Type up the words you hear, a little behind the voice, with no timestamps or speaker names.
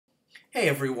Hey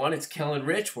everyone, it's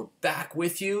Kel-n-Rich. We're back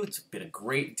with you. It's been a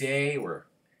great day. We're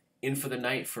in for the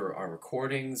night for our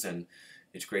recordings, and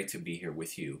it's great to be here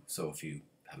with you. So if you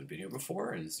haven't been here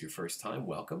before and it's your first time,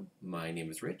 welcome. My name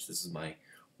is Rich. This is my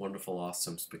wonderful,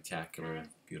 awesome, spectacular,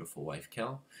 beautiful wife,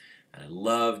 Kel. And I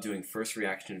love doing first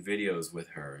reaction videos with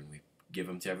her, and we give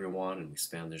them to everyone, and we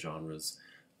span the genres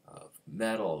of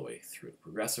metal all the way through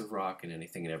progressive rock and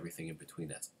anything and everything in between.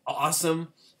 That's awesome.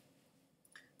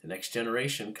 The next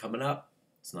generation coming up.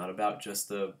 It's not about just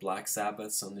the Black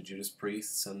Sabbaths and the Judas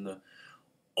Priests and the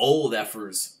old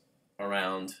effers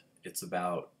around. It's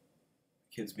about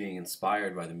kids being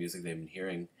inspired by the music they've been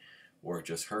hearing or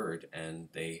just heard, and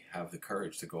they have the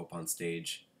courage to go up on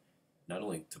stage, not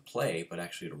only to play, but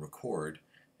actually to record.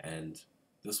 And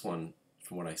this one,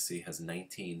 from what I see, has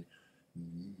 19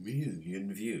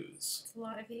 million views. It's a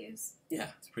lot of views. Yeah,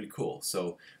 it's pretty cool.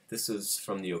 So this is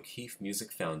from the O'Keefe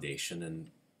Music Foundation, and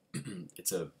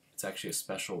it's actually a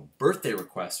special birthday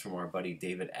request from our buddy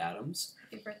David Adams.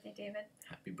 Happy birthday, David.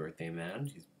 Happy birthday, man.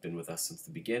 He's been with us since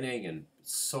the beginning and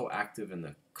so active in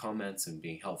the comments and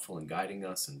being helpful and guiding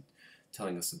us and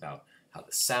telling us about how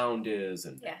the sound is,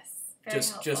 and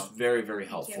yes, just very, very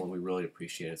helpful, and we really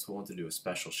appreciate it. So we want to do a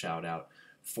special shout out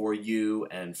for you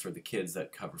and for the kids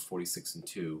that cover 46 and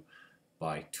 2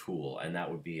 by Tool, and that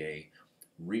would be a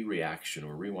re-reaction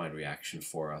or rewind reaction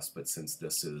for us, but since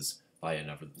this is by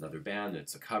another band,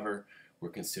 it's a cover, we're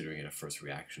considering it a first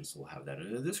reaction, so we'll have that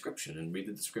in the description, and read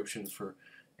the descriptions for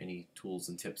any tools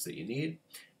and tips that you need.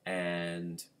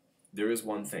 And there is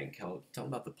one thing, Kel, tell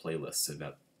them about the playlists,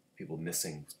 about people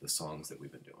missing the songs that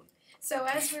we've been doing. So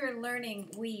as we are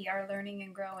learning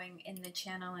and growing in the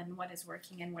channel and what is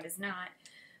working and what is not,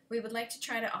 we would like to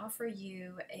try to offer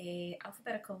you a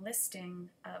alphabetical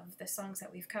listing of the songs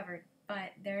that we've covered,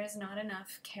 but there is not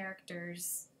enough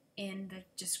characters in the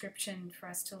description for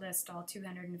us to list all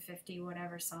 250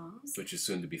 whatever songs. Which is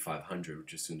soon to be 500,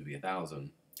 which is soon to be 1,000.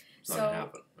 It's not so going to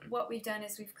happen. Right? What we've done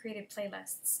is we've created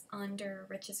playlists under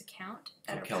Rich's account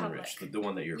that are Kel-n-Rich, public. the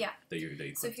one that you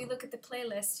So if you look at the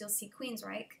playlist, you'll see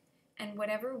Queensryche, and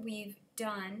whatever we've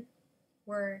done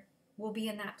will be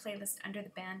in that playlist under the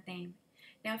band name.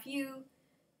 Now if you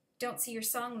don't see your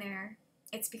song there,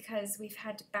 it's because we've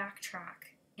had to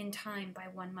backtrack in time by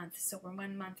 1 month. So we're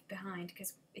 1 month behind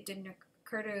because it didn't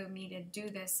occur to me to do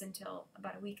this until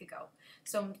about a week ago.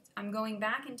 So I'm going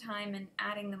back in time and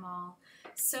adding them all.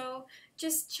 So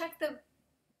just check the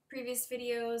previous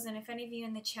videos, and if any of you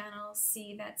in the channel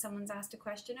see that someone's asked a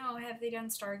question, oh, have they done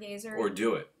Stargazer? Or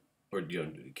do it. Or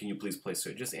can you please play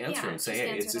straight? Just answer them. Say,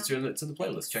 hey, it's in the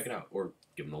playlist. Thanks. Check it out. Or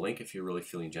give them the link if you're really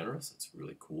feeling generous. It's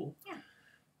really cool. Yeah.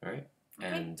 All right. Okay.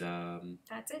 And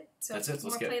that's it. So that's it.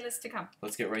 More playlists to come.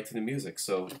 Let's get right to the music.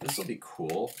 So this will be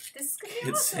cool. This is gonna be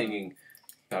Kids awesome. singing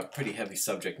about pretty heavy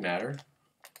subject matter.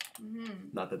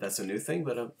 Not that that's a new thing,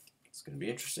 but it's going to be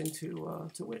interesting to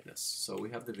witness. So we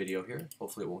have the video here.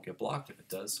 Hopefully it won't get blocked. If it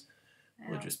does,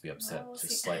 we'll just be upset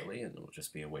just slightly, and it'll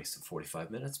just be a waste of 45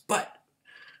 minutes. But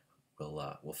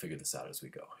we'll figure this out as we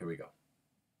go. Here we go.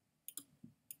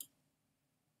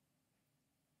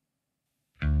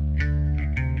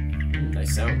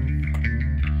 Nice sound.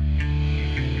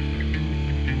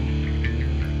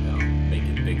 Now, make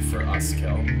it big for us,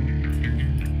 Kel.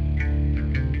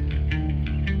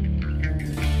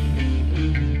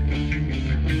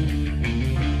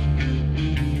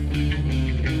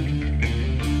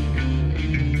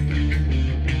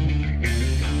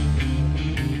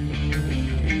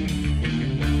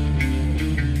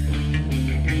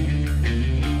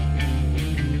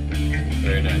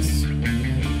 Very nice.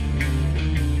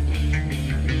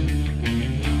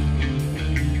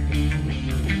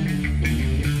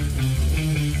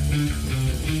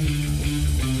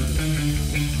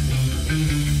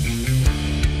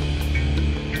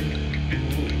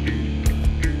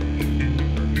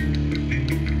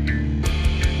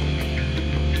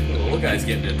 Guy's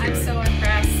getting into I'm so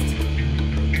impressed.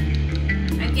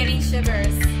 I'm getting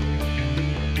shivers.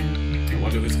 I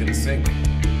wonder who's gonna sing.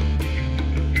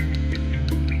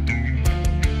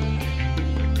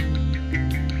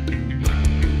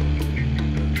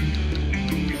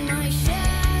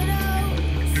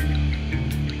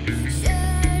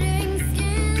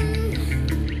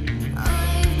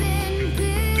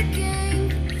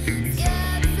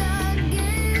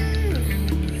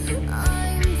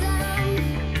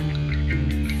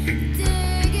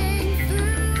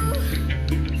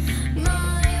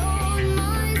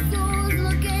 My soul's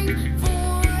looking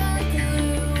for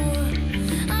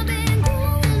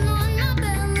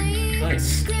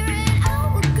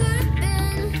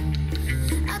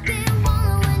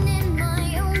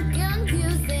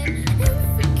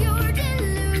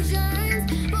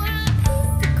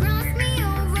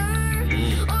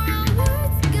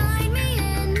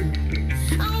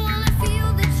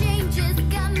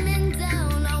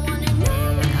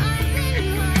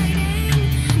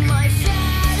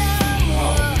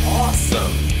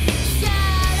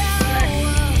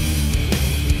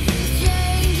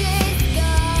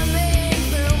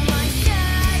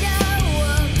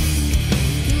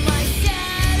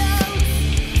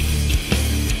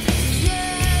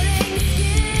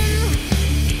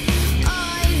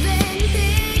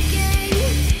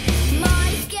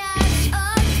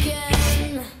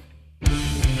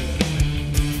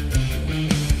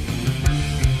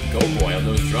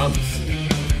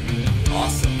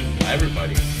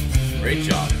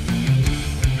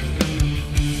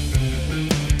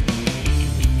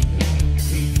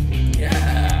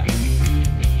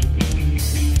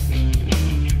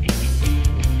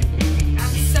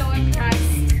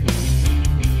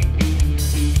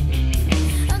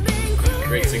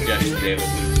Great suggestion, David.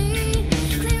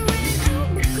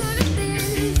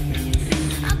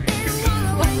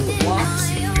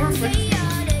 Blocks. Perfect.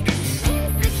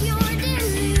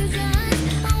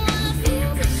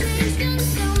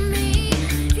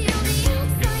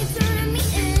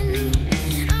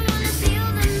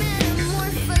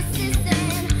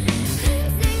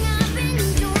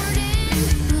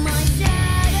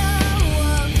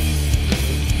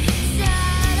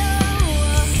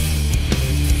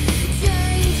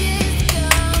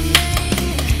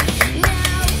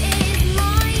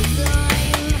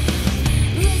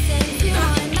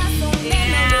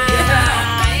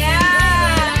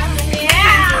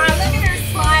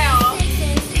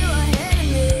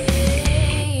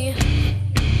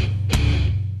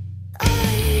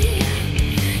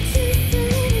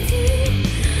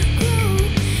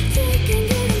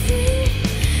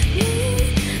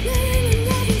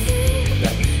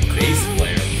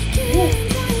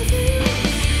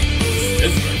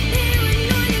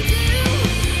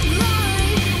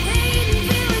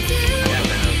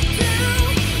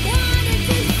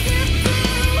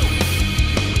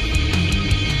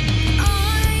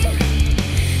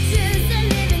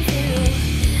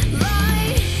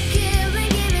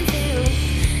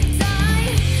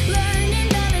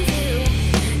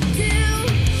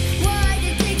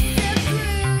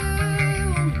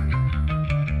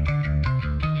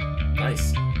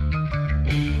 Nice.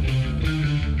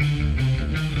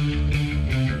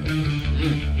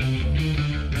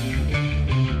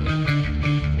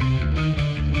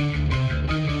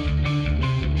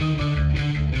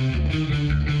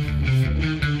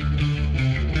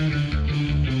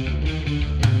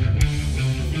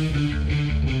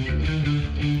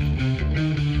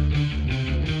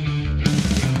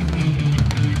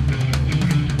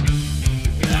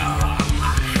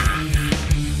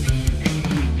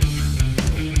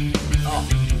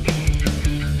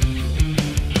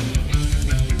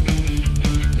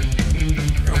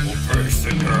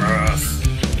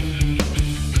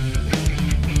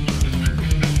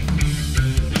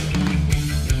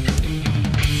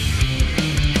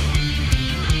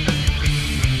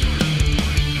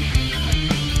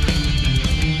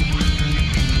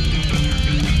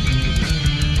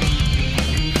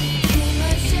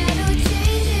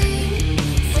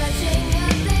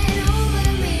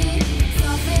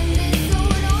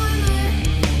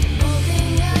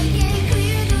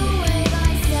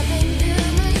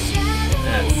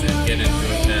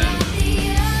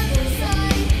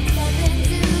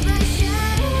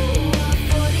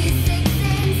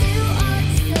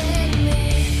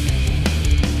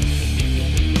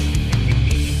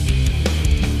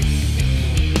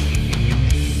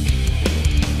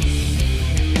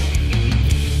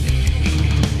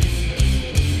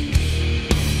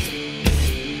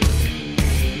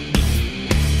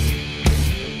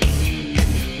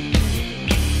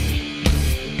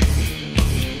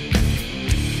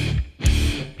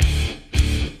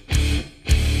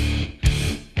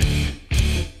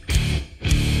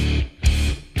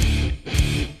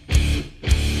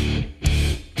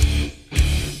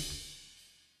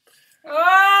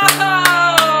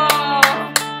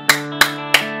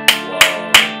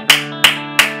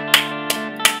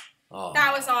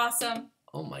 Awesome.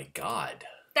 Oh my God.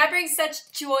 That brings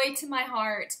such joy to my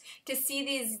heart to see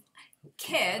these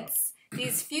kids,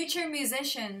 these future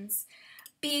musicians,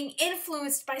 being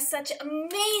influenced by such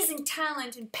amazing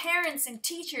talent, and parents and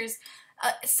teachers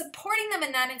supporting them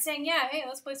in that and saying, yeah, hey,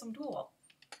 let's play some Tool.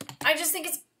 I just think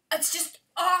it's just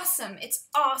awesome. It's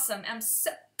awesome.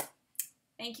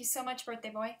 Thank you so much, birthday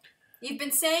boy. You've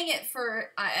been saying it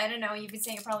for, I don't know, you've been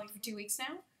saying it probably for 2 weeks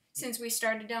now. Since we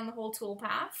started down the whole Tool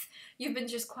path, you've been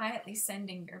just quietly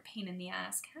sending your pain in the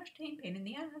ass, hashtag pain in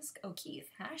the ass, O'Keefe,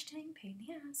 hashtag pain in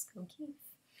the ass, O'Keefe.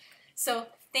 So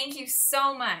thank you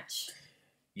so much.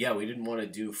 Yeah, we didn't want to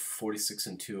do 46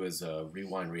 and 2 as a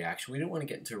rewind reaction. We didn't want to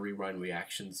get into rewind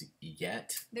reactions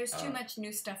yet. There's too much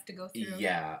new stuff to go through.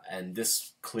 Yeah, and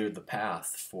this cleared the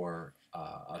path for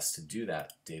us to do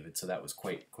that, David. So that was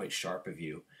quite sharp of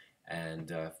you,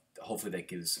 and hopefully that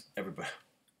gives everybody.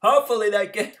 Hopefully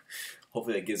that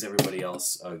gives everybody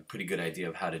else a pretty good idea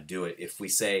of how to do it. If we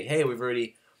say, hey, we've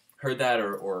already heard that,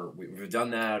 or we've done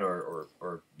that, or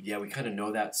yeah, we kind of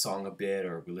know that song a bit,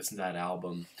 or we listened to that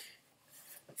album,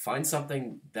 find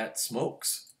something that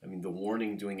smokes. I mean, The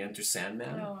Warning doing Enter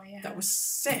Sandman, that was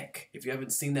sick. If you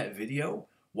haven't seen that video,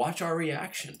 watch our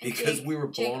reaction, because we were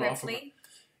blown off.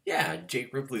 Yeah,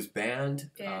 Jake Ripley's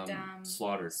band, did,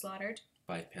 Slaughtered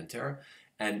by Pantera,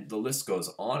 and the list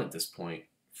goes on at this point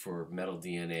for Metal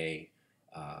DNA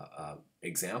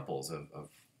examples of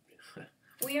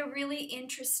We are really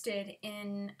interested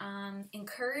in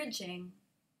encouraging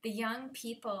the young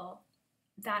people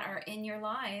that are in your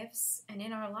lives and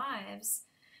in our lives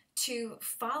to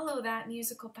follow that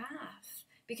musical path,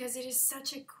 because it is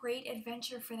such a great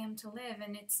adventure for them to live.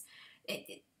 And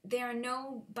they are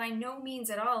by no means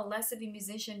at all less of a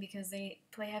musician because they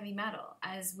play heavy metal,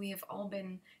 as we have all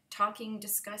been talking,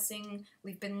 discussing,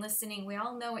 we've been listening, we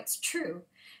all know it's true.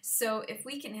 So if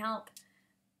we can help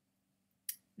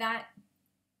that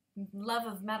love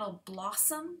of metal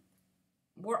blossom,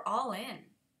 we're all in.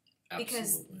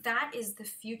 Because Absolutely. that is the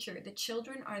future. The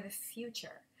children are the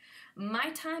future. My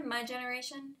time, my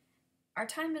generation, our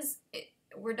time is,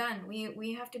 we're done.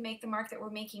 We have to make the mark that we're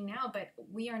making now, but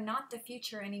we are not the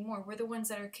future anymore. We're the ones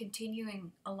that are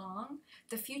continuing along.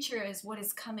 The future is what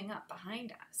is coming up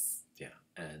behind us. Yeah,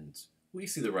 and we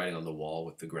see the writing on the wall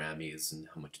with the Grammys and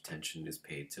how much attention is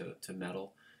paid to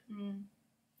metal. Mm.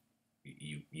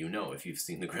 You know, if you've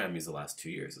seen the Grammys the last 2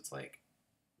 years, it's like,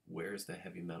 where's the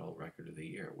heavy metal record of the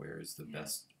year? Where is the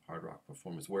best hard rock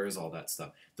performance? Where is all that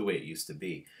stuff the way it used to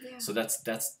be? Yeah. So that's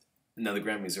now the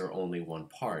Grammys are only one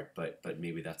part, but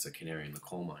maybe that's a canary in the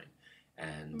coal mine.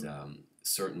 And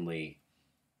certainly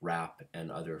rap and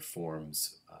other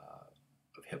forms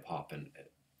of hip hop, and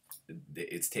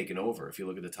it's taken over. If you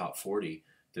look at the top 40,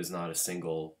 there's not a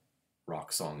single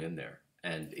rock song in there,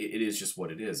 and it is just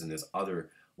what it is. And there's other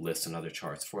lists and other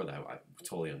charts for that. I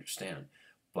totally understand,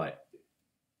 but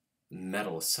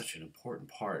metal is such an important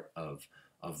part of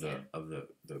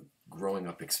the growing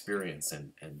up experience,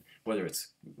 and whether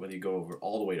you go over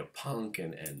all the way to punk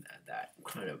and that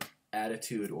kind of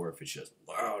attitude, or if it's just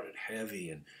loud and heavy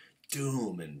and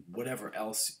doom and whatever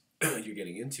else you're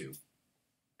getting into,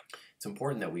 it's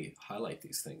important that we highlight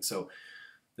these things. So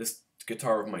this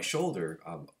guitar over my shoulder,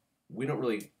 we don't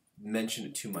really mention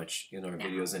it too much in our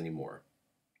videos anymore,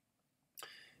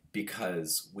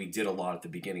 because we did a lot at the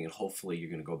beginning, and hopefully you're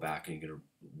going to go back and you're going to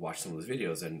watch some of those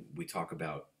videos, and we talk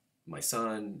about my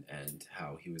son and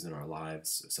how he was in our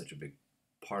lives, such a big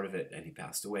part of it, and he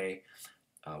passed away.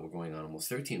 We're going on almost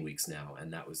 13 weeks now,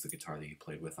 and that was the guitar that he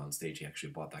played with on stage. He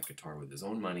actually bought that guitar with his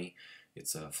own money.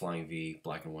 It's a Flying V,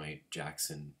 black and white,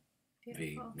 Jackson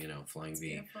Beautiful. V, Flying V,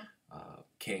 Beautiful.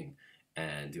 King,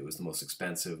 and it was the most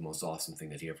expensive, most awesome thing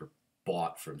that he ever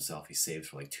bought for himself. He saved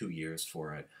for like 2 years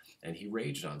for it, and he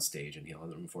raged on stage, and he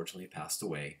unfortunately passed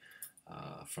away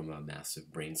from a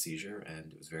massive brain seizure,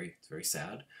 and it was very, very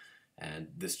sad. And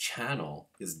this channel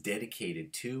is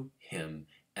dedicated to him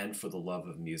and for the love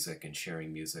of music and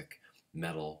sharing music,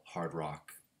 metal, hard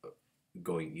rock,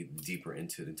 going deeper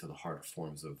into the harder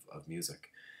forms of music.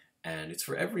 And it's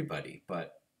for everybody,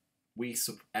 but we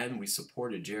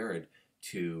supported Jared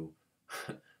to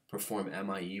perform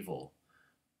Am I Evil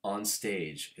on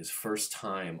stage, his first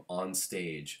time on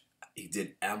stage. He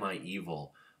did Am I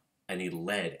Evil, and he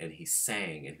led and he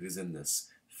sang, and he was in this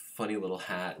funny little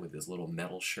hat with his little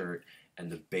metal shirt,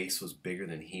 and the bass was bigger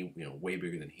than he, way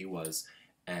bigger than he was,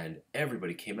 and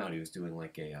everybody came out. He was doing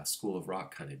like a School of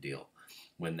Rock kind of deal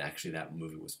when actually that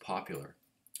movie was popular,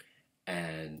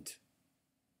 and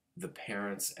the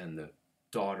parents and the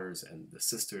daughters and the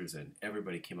sisters and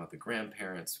everybody came out. The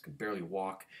grandparents could barely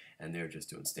walk, and they're just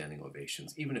doing standing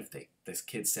ovations. Even if this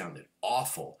kid sounded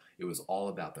awful, it was all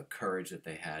about the courage that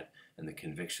they had and the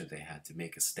conviction that they had to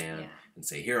make a stand and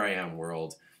say, "Here I am,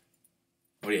 world.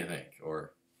 What do you think?"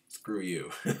 Or "Screw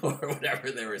you," or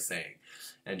whatever they were saying.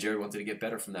 And Jared wanted to get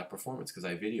better from that performance, because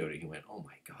I videoed it. He went, "Oh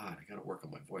my God, I got to work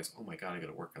on my voice. Oh my God, I got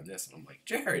to work on this." And I'm like,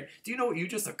 "Jared, do you know what you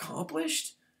just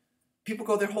accomplished? People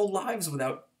go their whole lives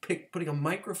without putting a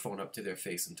microphone up to their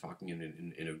face and talking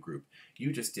in a group.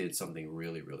 You just did something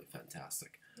really, really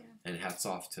fantastic." Yeah. And hats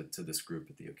off to this group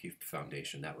at the O'Keefe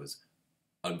Foundation. That was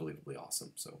unbelievably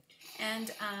awesome. So.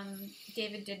 And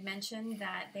David did mention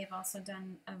that they've also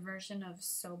done a version of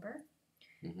Sober,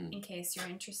 in case you're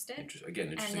interested.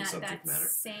 Interesting subject matter. And that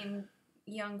same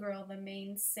young girl, the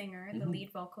main singer, the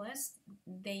lead vocalist,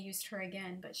 they used her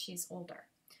again, but she's older.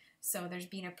 So there's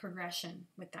been a progression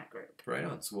with that group. Right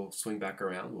on. So we'll swing back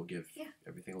around. We'll give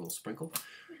everything a little sprinkle.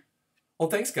 Yeah. Well,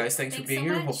 thanks, guys. Thanks for being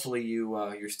here. Much. Hopefully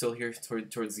you're still here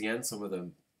towards the end. Some of the,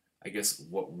 I guess,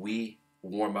 what we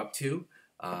warm up to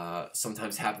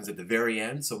sometimes happens at the very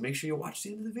end. So make sure you watch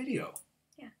the end of the video.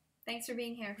 Yeah. Thanks for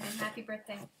being here, and happy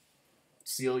birthday.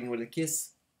 Sealing with a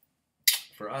kiss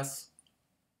for us.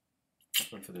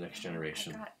 One for the next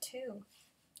generation. I got 2.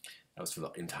 That was for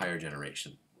the entire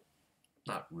generation.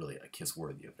 Not really a kiss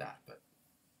worthy of that, but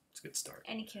it's a good start.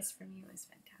 Any kiss from you is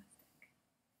fantastic.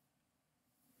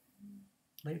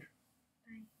 Later.